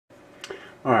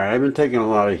Alright, I've been taking a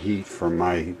lot of heat for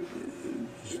my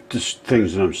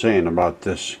things that I'm saying about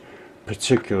this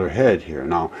particular head here.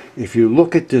 Now, if you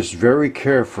look at this very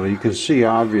carefully, you can see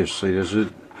obviously there's a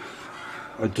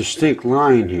distinct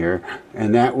line here,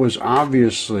 and that was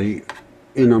obviously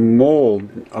in a mold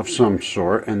of some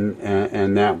sort,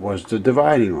 and that was the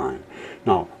dividing line.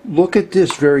 Now, look at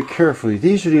this very carefully.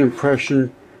 These are the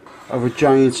impression of a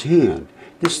giant's hand.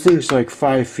 This thing's like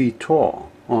 5 feet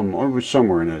tall, or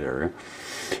somewhere in that area.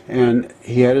 And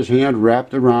he had his hand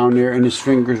wrapped around there, and his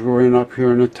fingers were in up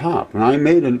here on the top. And I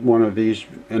made one of these,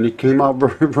 and it came out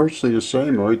virtually the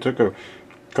same. It only took a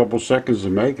couple seconds to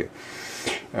make it.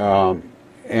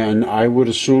 And I would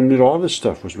assume that all this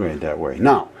stuff was made that way.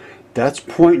 Now, that's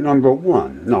point number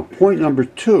one. Now, point number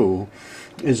two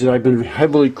is that I've been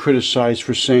heavily criticized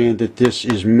for saying that this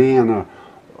is manna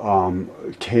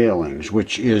tailings,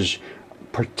 which is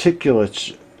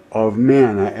particulates of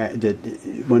manna. That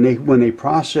when they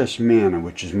process manna,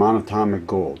 which is monatomic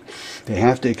gold, they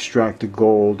have to extract the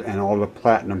gold and all the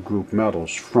platinum group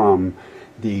metals from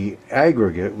the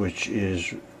aggregate, which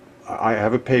is, I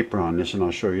have a paper on this, and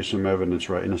I'll show you some evidence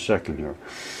right in a second here.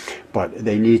 But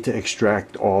they need to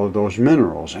extract all of those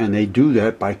minerals, and they do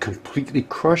that by completely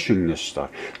crushing this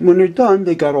stuff. When they're done,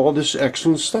 they got all this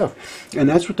excellent stuff. And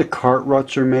that's what the cart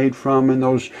ruts are made from, and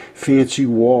those fancy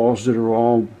walls that are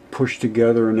all pushed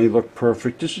together and they look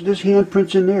perfect. There's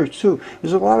handprints in there too.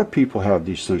 There's a lot of people have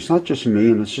these things, not just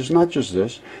me, and it's just not just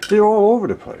this. They're all over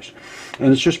the place,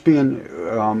 and it's just being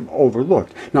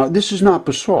overlooked. Now, this is not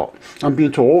basalt. I'm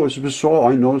being told, oh, it's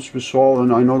basalt. I know it's basalt,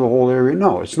 and I know the whole area.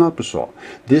 No, it's not basalt.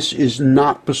 This is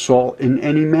not basalt in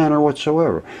any manner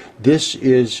whatsoever. This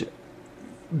is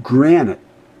granite,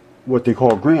 what they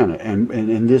call granite, and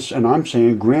I'm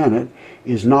saying granite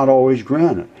is not always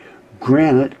granite.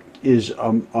 Granite is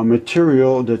a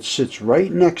material that sits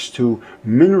right next to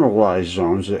mineralized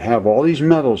zones that have all these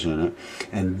metals in it,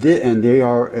 and they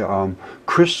are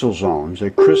crystal zones.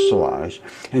 They crystallize,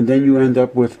 and then you end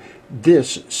up with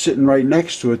this sitting right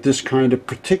next to it, this kind of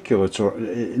particulates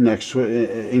next to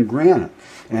it in granite,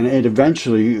 and it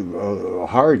eventually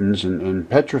hardens and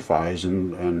petrifies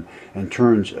and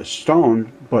turns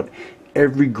stone, but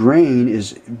every grain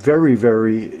is very,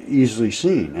 very easily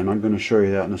seen, and I'm going to show you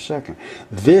that in a second.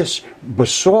 This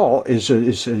basalt is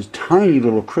tiny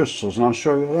little crystals, and I'll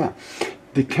show you that.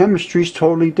 The chemistry is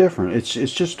totally different. It's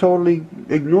just totally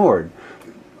ignored.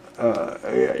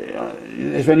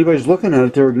 If anybody's looking at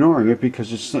it, they're ignoring it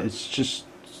because it's just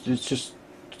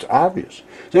obvious.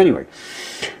 So anyway,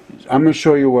 I'm going to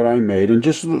show you what I made, and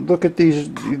just look at these.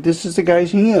 This is the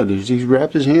guy's hand. He's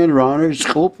wrapped his hand around it.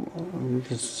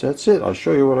 That's it. I'll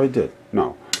show you what I did.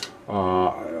 Now,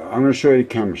 I'm going to show you the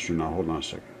chemistry now. Hold on a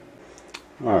second.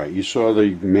 All right, you saw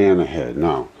the manna head.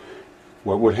 Now,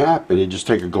 what would happen, you just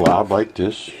take a glob like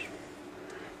this,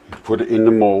 you put it in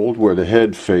the mold where the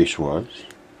head face was.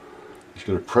 He's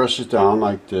going to press it down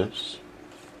like this,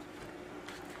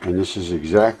 and this is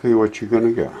exactly what you're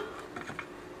going to get.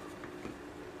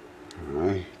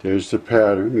 Alright, there's the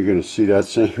pattern. You're going to see that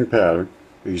same pattern,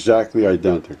 exactly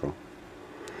identical.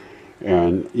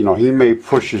 And, you know, he may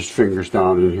push his fingers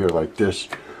down in here like this,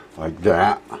 like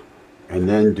that, and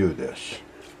then do this.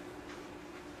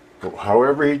 But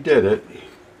however he did it,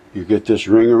 you get this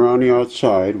ring around the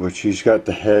outside, which he's got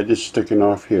the head is sticking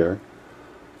off here,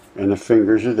 and the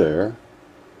fingers are there.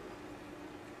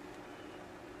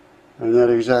 And that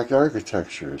exact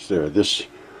architecture is there. This,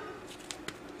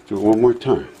 do it one more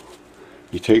time.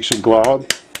 He takes a glob,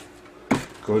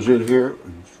 goes in here,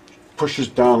 pushes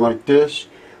down like this,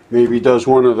 maybe does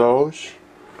one of those,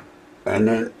 and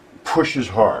then pushes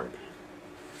hard.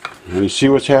 And you see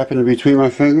what's happening between my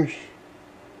fingers?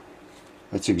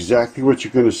 That's exactly what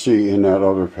you're going to see in that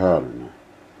other pattern.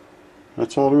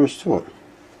 That's all there is to it.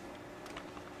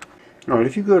 Alright,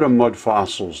 if you go to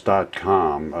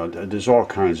mudfossils.com, there's all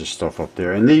kinds of stuff up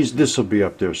there, and this will be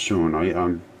up there soon.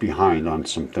 I'm behind on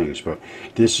some things, but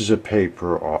this is a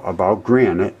paper about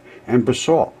granite and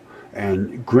basalt.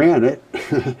 And granite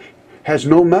has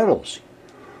no metals.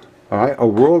 Alright, a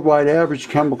worldwide average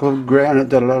chemical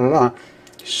granite,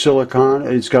 silicon,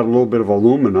 it's got a little bit of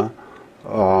alumina,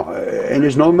 and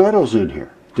there's no metals in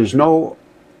here. There's none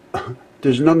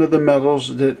of the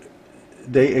metals that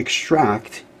they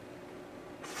extract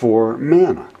for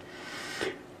manna.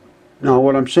 Now,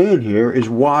 what I'm saying here is,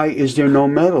 why is there no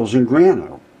metals in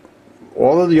granite?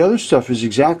 All of the other stuff is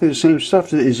exactly the same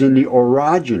stuff that is in the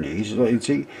orogenies.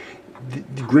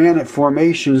 The granite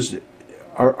formations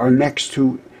are next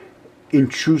to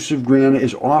intrusive granite,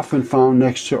 is often found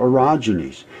next to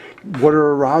orogenies. What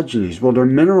are orogenies? Well, they're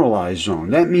mineralized zone.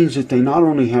 That means that they not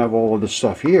only have all of the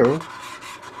stuff here,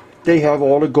 they have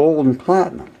all the gold and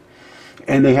platinum,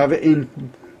 and they have it in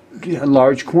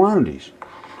large quantities.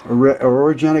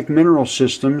 Orogenic mineral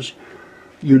systems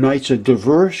unites a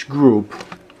diverse group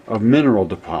of mineral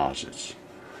deposits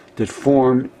that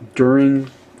form during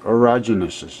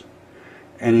orogenesis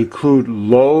and include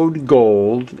lode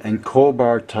gold and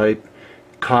cobalt type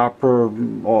copper,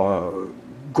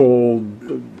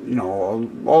 gold,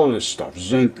 all of this stuff,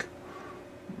 zinc.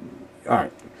 All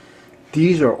right.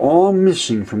 These are all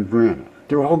missing from granite.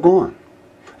 They're all gone.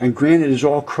 And granite is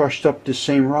all crushed up the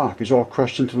same rock. It's all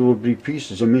crushed into little bitty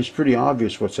pieces. I mean, it's pretty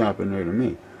obvious what's happened there to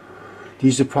me.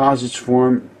 These deposits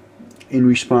form in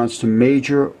response to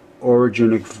major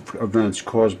orogenic events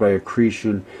caused by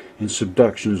accretion in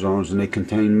subduction zones, and they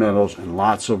contain metals and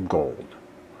lots of gold.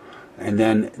 And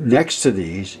then next to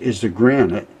these is the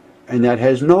granite, and that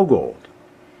has no gold.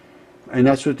 And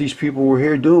that's what these people were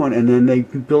here doing, and then they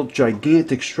built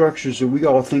gigantic structures that we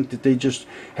all think that they just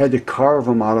had to carve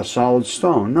them out of solid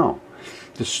stone. No.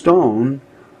 The stone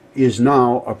is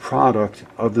now a product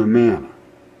of the manna.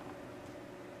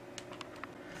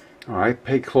 Alright,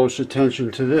 pay close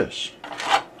attention to this.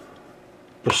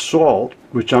 Basalt,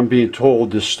 which I'm being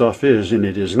told this stuff is, and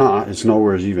it is not, it's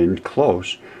nowhere even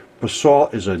close.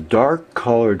 Basalt is a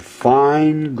dark-colored,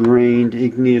 fine-grained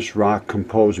igneous rock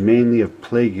composed mainly of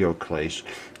plagioclase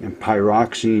and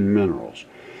pyroxene minerals.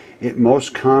 It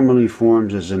most commonly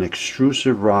forms as an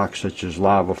extrusive rock such as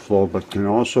lava flow, but can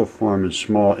also form in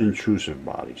small intrusive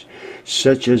bodies,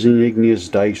 such as in igneous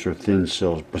dikes or thin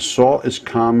sills. Basalt is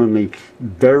commonly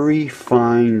very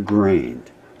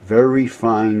fine-grained,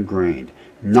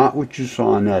 not what you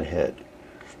saw in that head,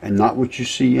 and not what you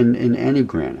see in any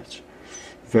granites.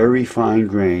 Very fine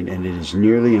grained, and it is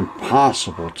nearly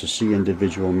impossible to see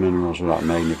individual minerals without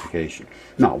magnification.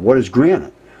 Now, what is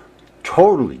granite?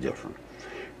 Totally different.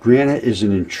 Granite is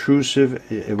an intrusive,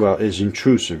 is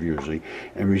intrusive usually,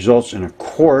 and results in a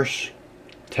coarse,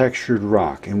 textured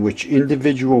rock in which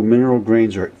individual mineral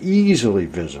grains are easily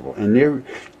visible, and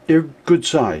they're good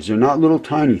size. They're not little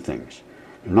tiny things.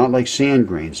 They're not like sand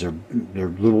grains. They're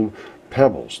little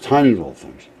pebbles, tiny little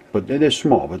things. But they're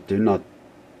small, but they're not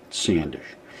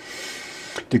sandish.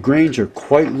 The grains are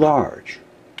quite large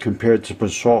compared to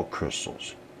basalt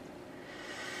crystals.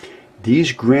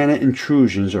 These granite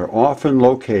intrusions are often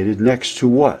located next to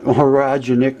what?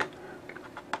 Orogenic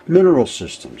mineral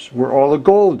systems, where all the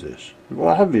gold is. Well,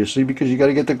 obviously, because you got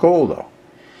to get the gold out.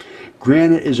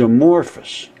 Granite is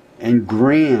amorphous and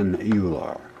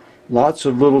granular. Lots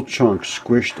of little chunks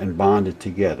squished and bonded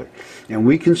together. And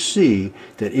we can see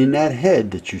that in that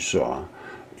head that you saw,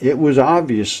 it was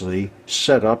obviously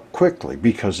set up quickly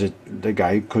because the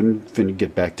guy couldn't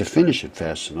get back to finish it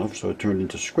fast enough, so it turned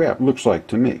into scrap. Looks like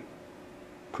to me.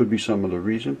 Could be some other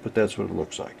reason, but that's what it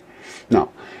looks like.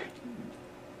 Now,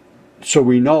 so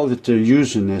we know that they're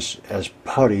using this as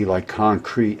putty, like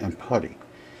concrete and putty.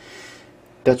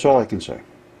 That's all I can say.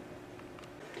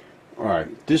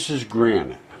 Alright, this is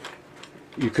granite.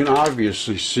 You can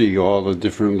obviously see all the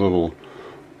different little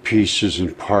pieces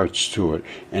and parts to it,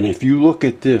 and if you look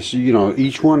at this,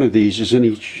 each one of these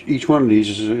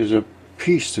is a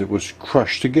piece that was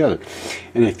crushed together.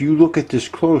 And if you look at this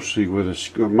closely with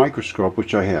a microscope,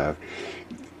 which I have,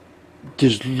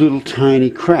 there's little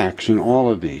tiny cracks in all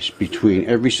of these between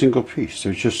every single piece.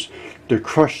 They're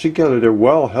crushed together. They're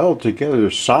well held together.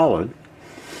 They're solid,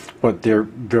 but they're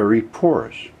very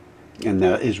porous, and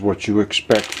that is what you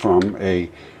expect from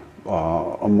a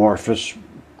amorphous,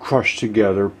 crushed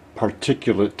together,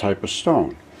 particulate type of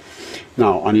stone.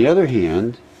 Now, on the other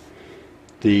hand,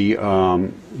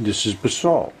 this is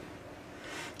basalt,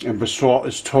 and basalt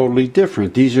is totally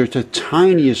different. These are the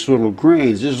tiniest little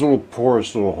grains. There's little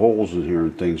porous little holes in here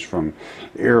and things from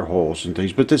air holes and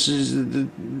things, but this is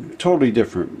totally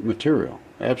different material.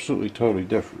 Absolutely totally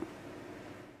different.